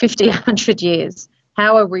 50, 100 years.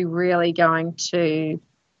 How are we really going to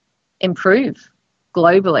improve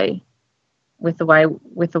globally with the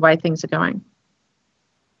way things are going?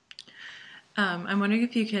 I'm wondering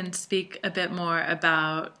if you can speak a bit more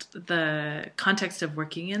about the context of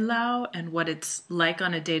working in Laos and what it's like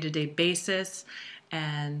on a day-to-day basis,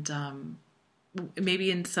 and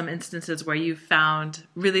maybe in some instances where you've found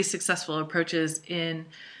really successful approaches in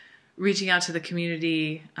reaching out to the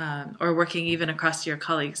community or working even across your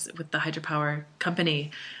colleagues with the hydropower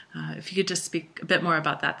company. If you could just speak a bit more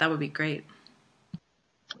about that, that would be great.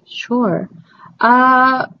 Sure.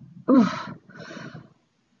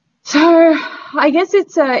 So I guess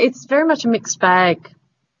it's very much a mixed bag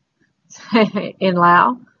in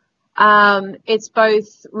Laos. It's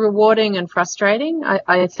both rewarding and frustrating.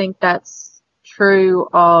 I think that's true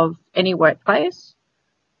of any workplace.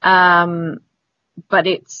 But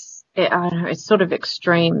I don't know, it's sort of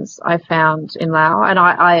extremes I found in Laos, and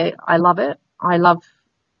I love it. I love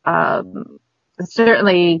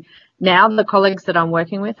certainly now the colleagues that I'm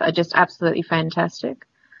working with are just absolutely fantastic.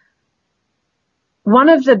 One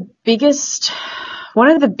of the biggest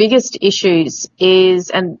issues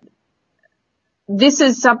is, and this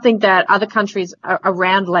is something that other countries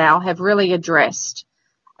around Laos have really addressed,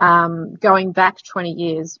 going back 20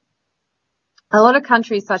 years. A lot of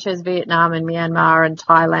countries such as Vietnam and Myanmar and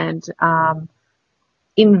Thailand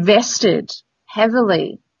invested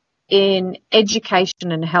heavily in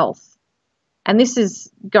education and health. And this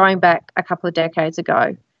is going back a couple of decades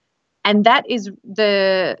ago. And that is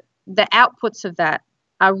the outputs of that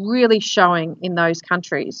are really showing in those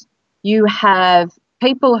countries. You have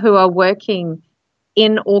people who are working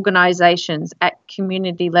in organisations at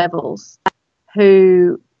community levels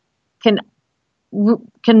who can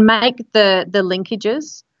make the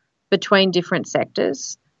linkages between different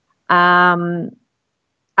sectors, are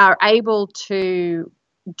able to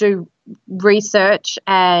do research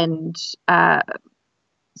and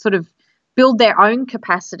sort of build their own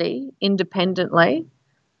capacity independently.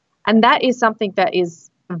 And that is something that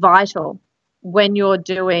is vital when you're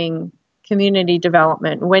doing community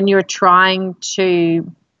development, when you're trying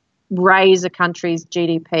to raise a country's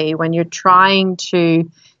GDP, when you're trying to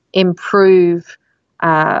improve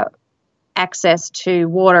access to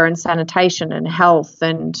water and sanitation and health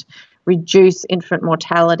and reduce infant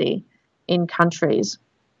mortality in countries.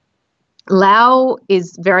 Laos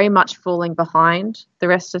is very much falling behind the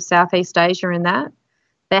rest of Southeast Asia in that.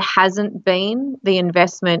 There hasn't been the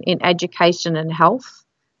investment in education and health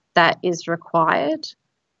that is required.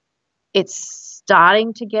 It's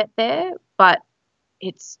starting to get there, but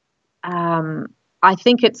I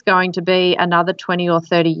think it's going to be another 20 or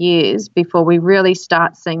 30 years before we really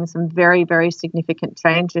start seeing some very, very significant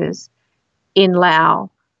changes in Laos.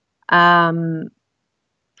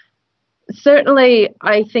 Certainly,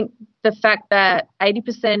 I think the fact that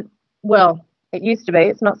 80%, well, it used to be,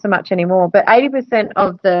 it's not so much anymore, but 80%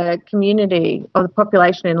 of the community, of the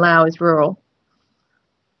population in Laos is rural.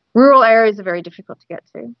 Rural areas are very difficult to get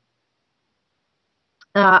to.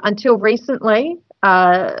 Until recently,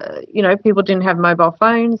 people didn't have mobile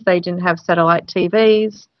phones, they didn't have satellite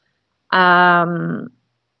TVs.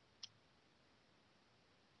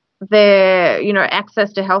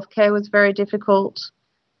 Access to healthcare was very difficult.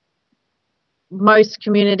 Most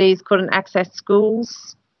communities couldn't access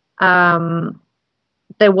schools. There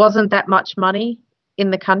wasn't that much money in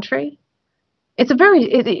the country. Even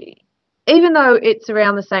though it's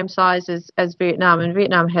around the same size as Vietnam, and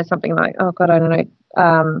Vietnam has something like,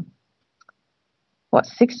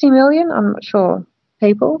 60 million? I'm not sure,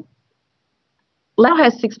 people. Laos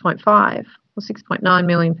has 6.5 or 6.9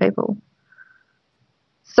 million people.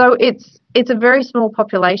 So it's a very small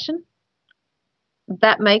population.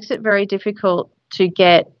 That makes it very difficult to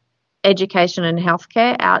get education and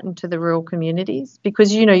healthcare out into the rural communities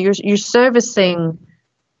because,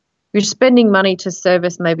 you're spending money to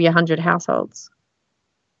service maybe 100 households.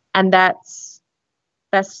 And that's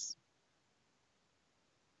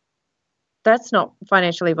not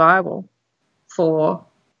financially viable for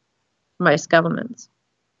most governments.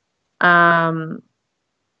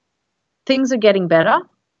 Things are getting better.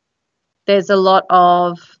 There's a lot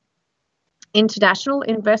of international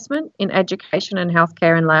investment in education and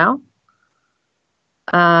healthcare in Laos.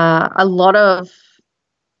 A lot of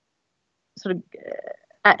sort of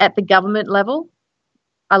at the government level,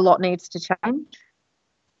 a lot needs to change.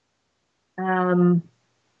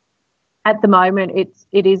 At the moment,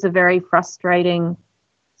 it is a very frustrating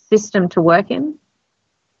system to work in.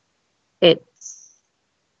 It's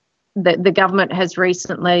the government has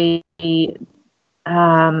recently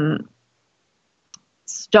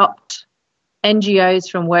stopped NGOs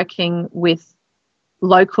from working with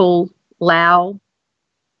local Lao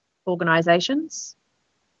organisations,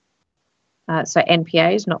 so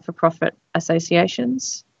NPAs, not-for-profit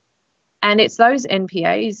associations. And it's those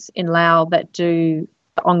NPAs in Laos that do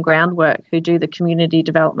the on-ground work, who do the community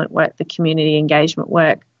development work, the community engagement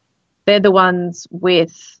work. They're the ones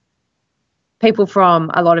with people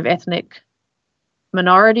from a lot of ethnic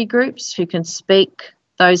minority groups who can speak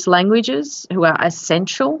those languages, who are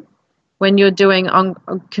essential when you're doing on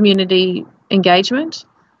community engagement.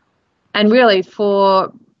 And really,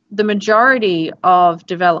 for the majority of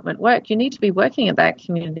development work, you need to be working at that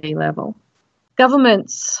community level.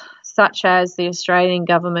 Governments such as the Australian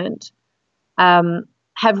government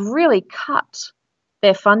have really cut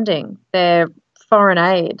their funding, their foreign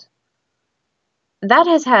aid. That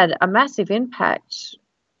has had a massive impact.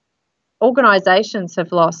 Organisations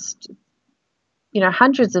have lost,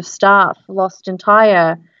 hundreds of staff, lost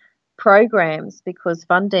entire programs because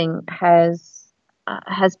funding has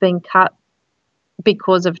been cut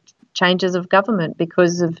because of changes of government,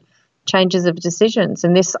 because of changes of decisions.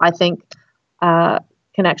 And this, I think,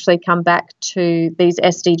 can actually come back to these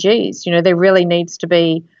SDGs. There really needs to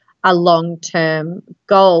be a long-term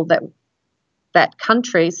goal that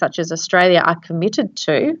countries such as Australia are committed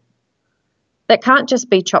to, that can't just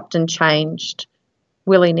be chopped and changed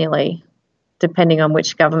willy-nilly depending on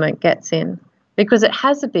which government gets in, because it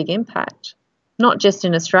has a big impact, not just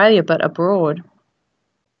in Australia but abroad.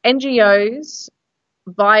 NGOs,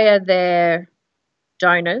 via their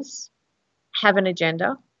donors, have an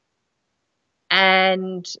agenda,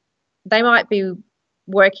 and they might be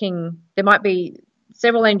working, there might be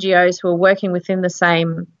several NGOs who are working within the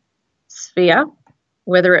same sphere,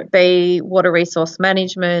 whether it be water resource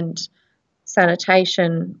management,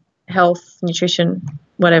 sanitation, health, nutrition,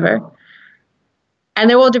 whatever. And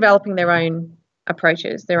they're all developing their own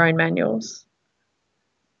approaches, their own manuals.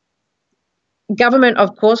 Government,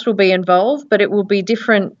 of course, will be involved, but it will be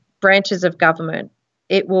different branches of government.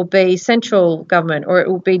 It will be central government, or it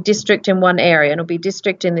will be district in one area and it'll be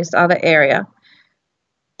district in this other area.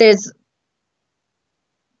 The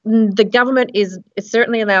government is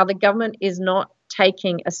certainly allowed. The government is not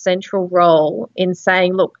taking a central role in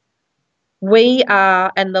saying, look, we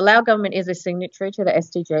are, and the Lao government is a signatory to the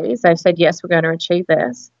SDGs. They've said, yes, we're going to achieve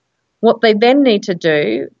this. What they then need to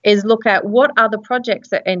do is look at what are the projects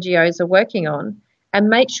that NGOs are working on and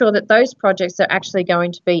make sure that those projects are actually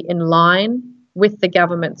going to be in line with the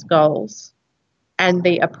government's goals and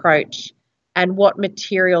the approach, and what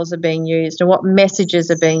materials are being used and what messages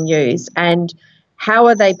are being used and how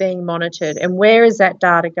are they being monitored and where is that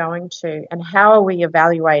data going to and how are we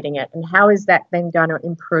evaluating it and how is that then going to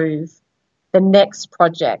improve the next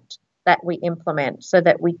project that we implement so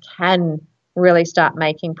that we can really start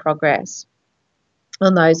making progress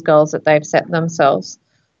on those goals that they've set themselves.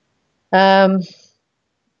 That's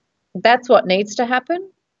what needs to happen,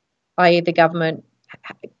 i.e. the government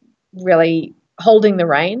really holding the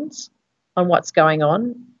reins on what's going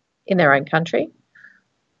on in their own country.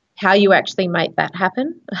 How you actually make that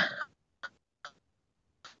happen,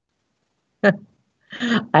 I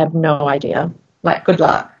have no idea. Good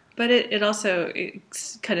luck. But it also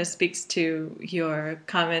kind of speaks to your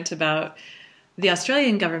comment about the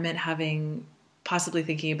Australian government possibly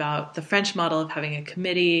thinking about the French model of having a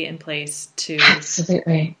committee in place to...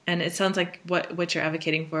 Absolutely. And it sounds like what you're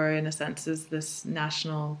advocating for, in a sense, is this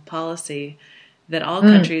national policy that all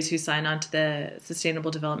countries who sign on to the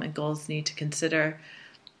Sustainable Development Goals need to consider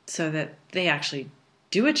so that they actually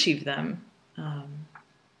do achieve them.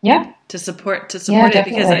 To support it,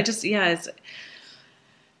 because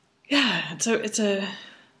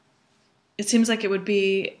it seems like it would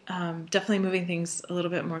be definitely moving things a little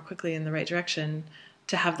bit more quickly in the right direction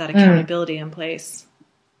to have that accountability in place.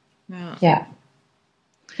 Yeah,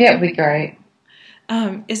 it'd be great.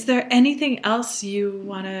 Is there anything else you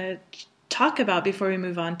want to talk about before we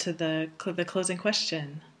move on to the closing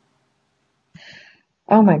question?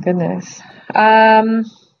 Oh my goodness.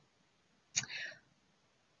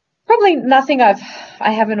 Probably nothing I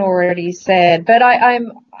haven't already said, but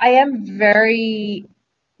I am very,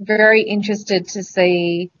 very interested to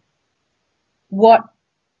see what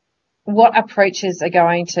approaches are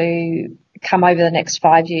going to come over the next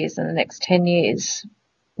 5 years and the next 10 years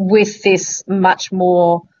with this much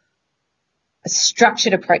more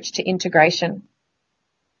structured approach to integration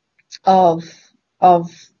of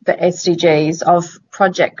the SDGs, of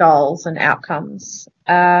project goals and outcomes.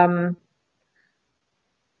 I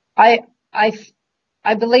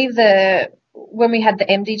believe when we had the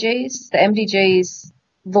MDGs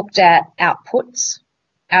looked at outputs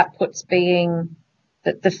being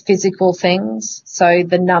the physical things, so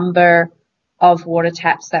the number of water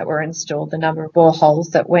taps that were installed, the number of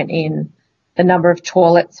boreholes that went in, the number of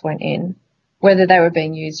toilets went in, whether they were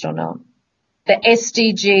being used or not. The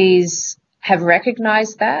SDGs have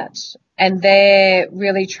recognised that, and they're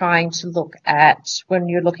really trying to look at, when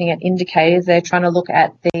you're looking at indicators, they're trying to look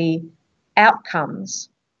at the outcomes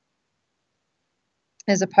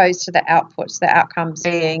as opposed to the outputs, the outcomes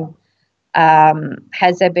being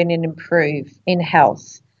has there been an improve in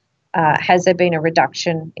health, has there been a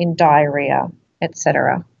reduction in diarrhea,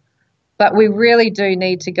 etc. But we really do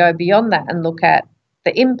need to go beyond that and look at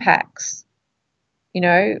the impacts.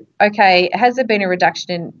 Okay, has there been a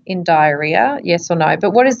reduction in diarrhea, yes or no?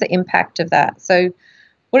 But what is the impact of that? So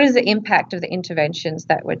what is the impact of the interventions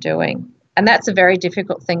that we're doing? And that's a very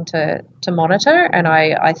difficult thing to monitor, and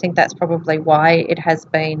I think that's probably why it has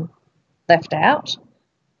been left out.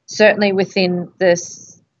 Certainly within the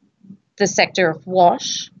sector of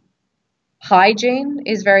WASH, hygiene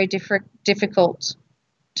is very difficult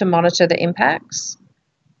to monitor the impacts.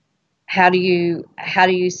 How do you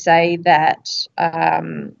say that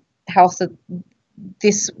health,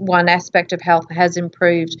 this one aspect of health has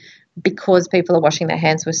improved because people are washing their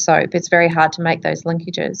hands with soap? It's very hard to make those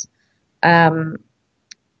linkages.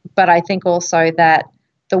 But I think also that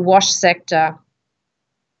the WASH sector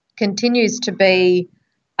continues to be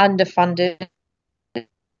underfunded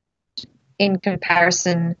in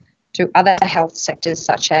comparison to other health sectors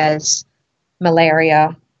such as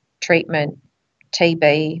malaria treatment,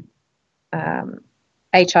 TB,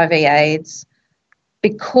 HIV/AIDS,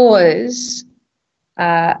 because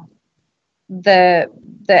I'm going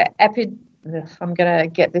to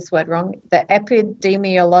get this word wrong, the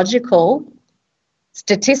epidemiological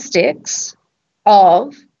statistics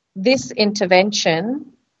of this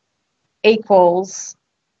intervention equals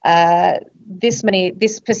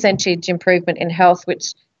this percentage improvement in health,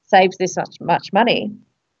 which saves this much money,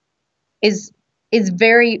 is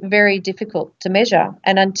very, very difficult to measure.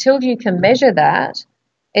 And until you can measure that,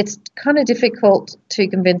 it's kind of difficult to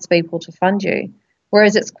convince people to fund you.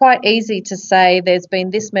 Whereas it's quite easy to say there's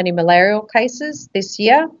been this many malarial cases this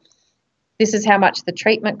year, this is how much the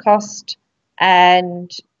treatment cost, and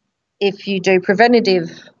if you do preventative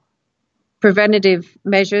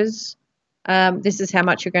measures, this is how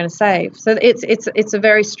much you're going to save. So it's a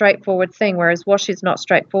very straightforward thing, whereas WASH is not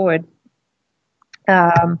straightforward,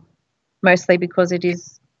 mostly because it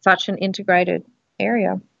is such an integrated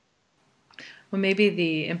area. Well, maybe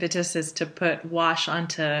the impetus is to put WASH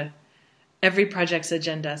onto every project's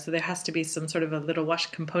agenda. So there has to be some sort of a little WASH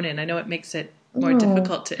component. I know it makes it more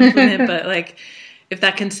difficult to implement, but like if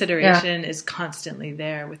that consideration is constantly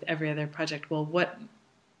there with every other project, well,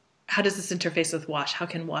 how does this interface with WASH? How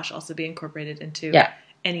can WASH also be incorporated into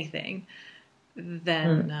anything?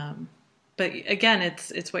 Then, but again,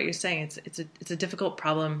 it's what you're saying. It's a difficult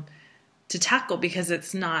problem to tackle because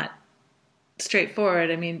it's not straightforward.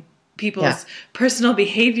 I mean, people's personal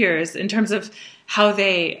behaviors in terms of how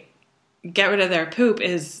they get rid of their poop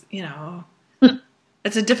is,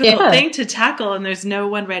 it's a difficult thing to tackle, and there's no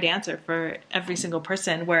one right answer for every single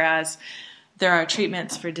person, whereas there are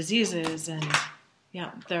treatments for diseases and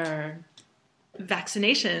there are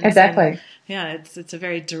vaccinations. Exactly. And, it's a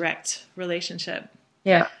very direct relationship.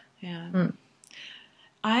 Yeah.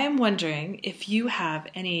 I'm wondering if you have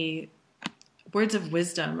any words of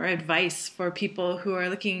wisdom or advice for people who are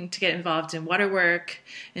looking to get involved in water work,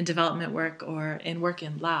 in development work, or in work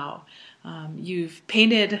in Laos. You've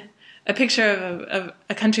painted a picture of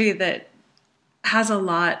a country that has a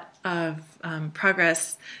lot of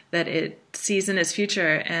progress that it sees in its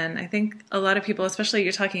future. And I think a lot of people, especially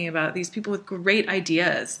you're talking about these people with great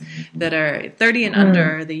ideas that are 30 and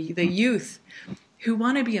under, the youth, who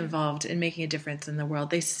want to be involved in making a difference in the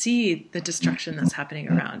world. They see the destruction that's happening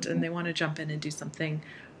around and they want to jump in and do something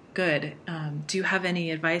good. Do you have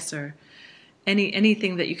any advice or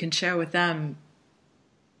anything that you can share with them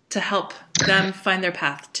to help them find their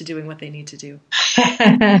path to doing what they need to do?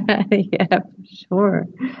 Yeah, sure.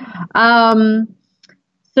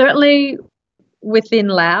 Certainly within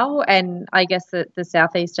Laos and I guess the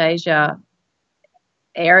Southeast Asia,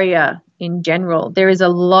 area in general, there is a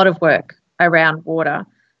lot of work around water,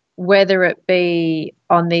 whether it be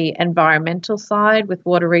on the environmental side with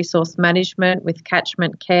water resource management, with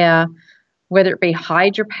catchment care, whether it be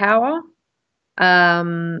hydropower.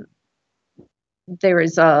 There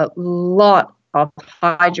is a lot of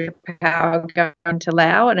hydropower going to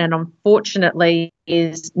Laos, and unfortunately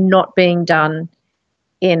is not being done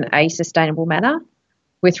in a sustainable manner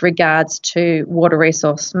with regards to water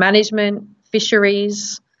resource management,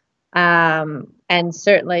 fisheries, and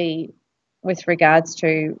certainly with regards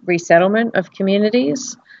to resettlement of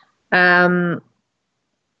communities. And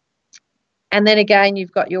then again,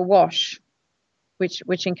 you've got your WASH,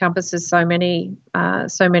 which encompasses so many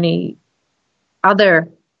other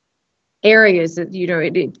areas that,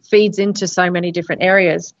 it feeds into so many different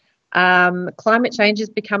areas. Climate change is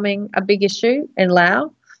becoming a big issue in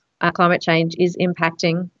Laos. Climate change is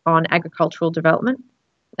impacting on agricultural development,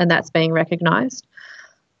 and that's being recognised.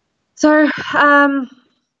 So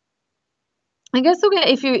I guess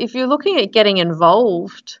if you're looking at getting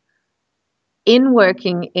involved in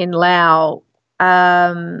working in Laos,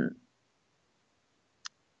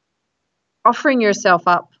 offering yourself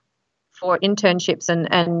up for internships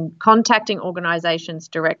and contacting organisations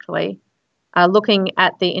directly, looking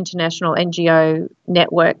at the international NGO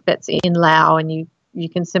network that's in Laos, and you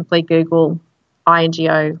can simply Google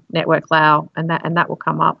INGO Network Laos, and that will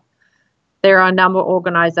come up. There are a number of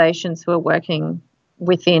organisations who are working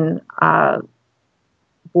within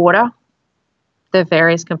water, the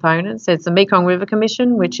various components. There's the Mekong River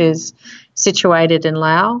Commission, which is situated in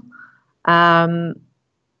Laos.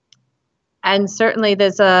 And certainly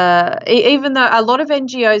even though a lot of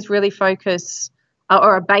NGOs really focus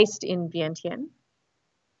or are based in Vientiane,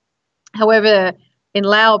 however, in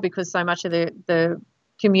Laos, because so much of the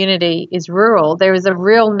community is rural, there is a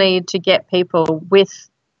real need to get people with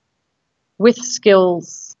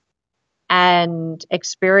skills and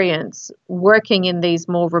experience working in these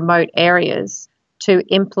more remote areas to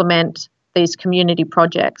implement these community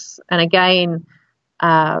projects. And again,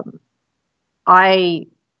 I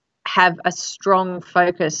have a strong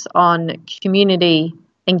focus on community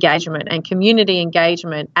engagement at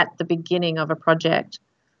the beginning of a project.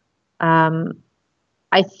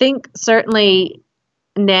 I think certainly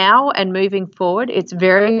now and moving forward, it's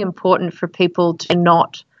very important for people to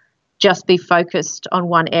not just be focused on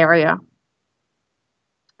one area,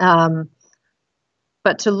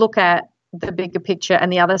 but to look at the bigger picture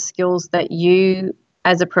and the other skills that you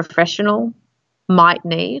as a professional might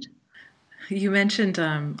need. You mentioned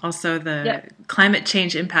also the climate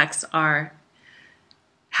change impacts are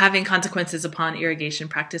having consequences upon irrigation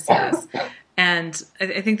practices. And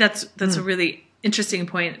I think that's a really interesting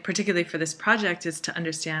point, particularly for this project, is to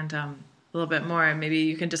understand a little bit more. And maybe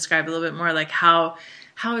you can describe a little bit more, like how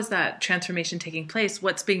is that transformation taking place?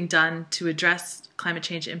 What's being done to address climate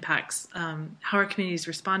change impacts? How are communities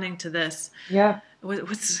responding to this? Yeah.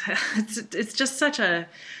 It's just such a...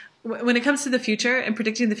 When it comes to the future and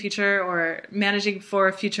predicting the future or managing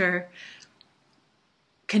for future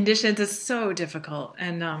conditions is so difficult.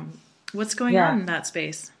 And what's going on in that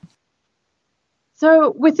space?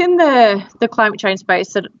 So within the climate change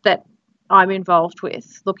space that I'm involved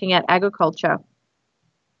with, looking at agriculture,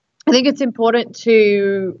 I think it's important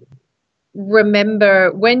to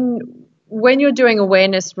remember when you're doing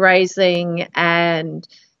awareness raising and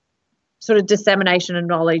sort of dissemination of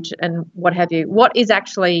knowledge and what have you, what is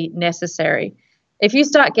actually necessary. If you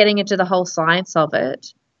start getting into the whole science of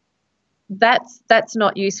it, that's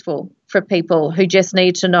not useful for people who just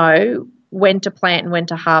need to know when to plant and when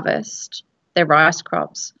to harvest their rice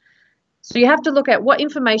crops. So you have to look at what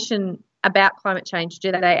information about climate change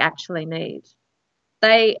do they actually need.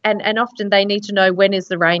 And often they need to know, when is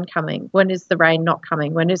the rain coming? When is the rain not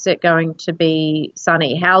coming? When is it going to be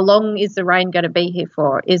sunny? How long is the rain going to be here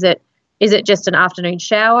for? Is it just an afternoon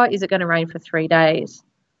shower? Is it going to rain for 3 days?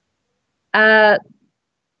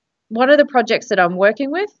 One of the projects that I'm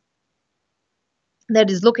working with that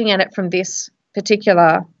is looking at it from this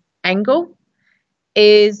particular angle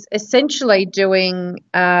is essentially doing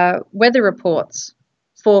weather reports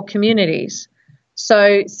for communities.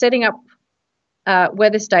 So setting up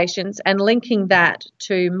weather stations and linking that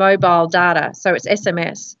to mobile data. So it's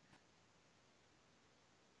SMS.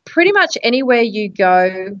 Pretty much anywhere you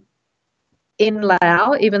go in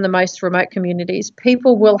Laos, even the most remote communities,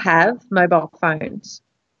 people will have mobile phones.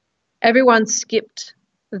 Everyone skipped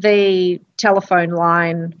the telephone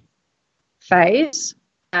line phase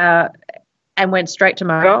and went straight to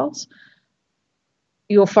mobiles.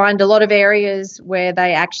 You'll find a lot of areas where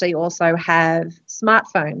they actually also have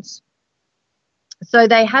smartphones. So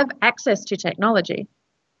they have access to technology.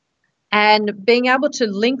 and being able to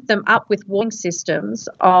link them up with warning systems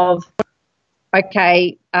of,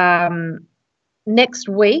 okay, next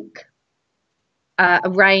week a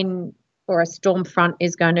rain or a storm front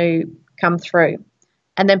is going to come through.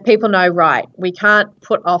 And then people know, right, we can't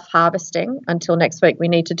put off harvesting until next week. We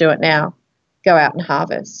need to do it now. Go out and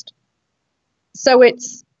harvest. So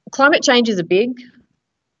climate change is a big,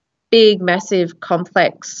 massive,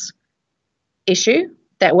 complex issue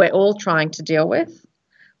that we're all trying to deal with.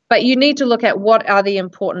 But you need to look at what are the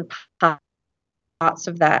important parts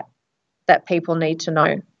of that people need to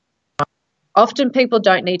know. Often people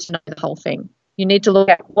don't need to know the whole thing. You need to look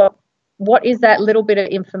at what is that little bit of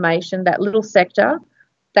information, that little sector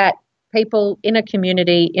that people in a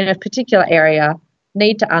community, in a particular area,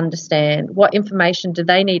 need to understand. What information do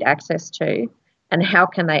they need access to, and how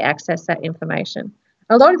can they access that information?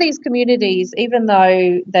 A lot of these communities, even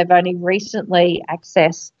though they've only recently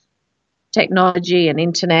accessed technology and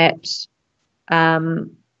internet,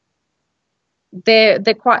 they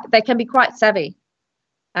can be quite savvy,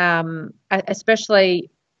 especially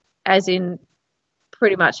as in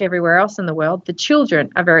pretty much everywhere else in the world. The children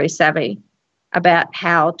are very savvy about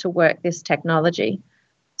how to work this technology.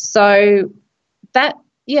 So I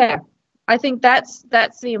think that's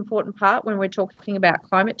the important part when we're talking about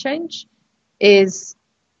climate change.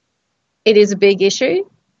 It is a big issue,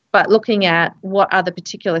 but looking at what are the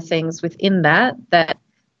particular things within that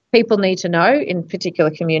people need to know in particular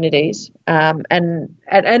communities,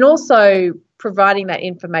 and also providing that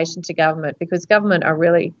information to government, because government are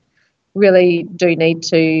really do need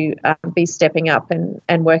to be stepping up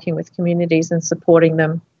and working with communities and supporting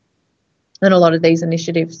them in a lot of these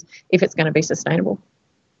initiatives if it's going to be sustainable.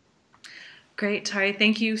 Great, Tari.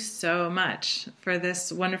 Thank you so much for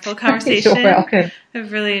this wonderful conversation. You're welcome.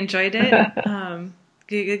 I've really enjoyed it.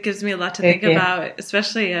 It gives me a lot to think about,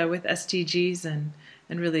 especially with SDGs and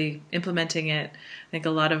really implementing it. I think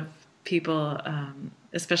a lot of people,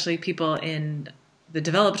 especially people in the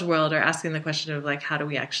developed world, are asking the question of, like, how do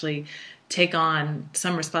we actually take on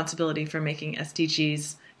some responsibility for making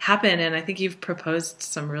SDGs happen? And I think you've proposed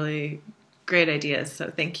some really great ideas.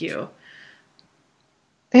 So thank you.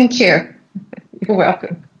 Thank you. You're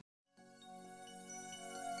welcome.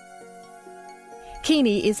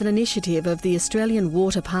 Kini is an initiative of the Australian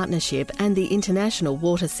Water Partnership and the International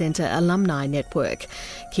Water Centre Alumni Network.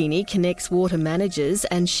 Kini connects water managers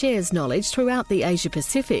and shares knowledge throughout the Asia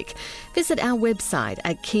Pacific. Visit our website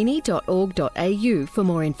at kini.org.au for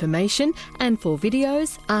more information and for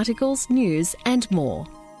videos, articles, news and more.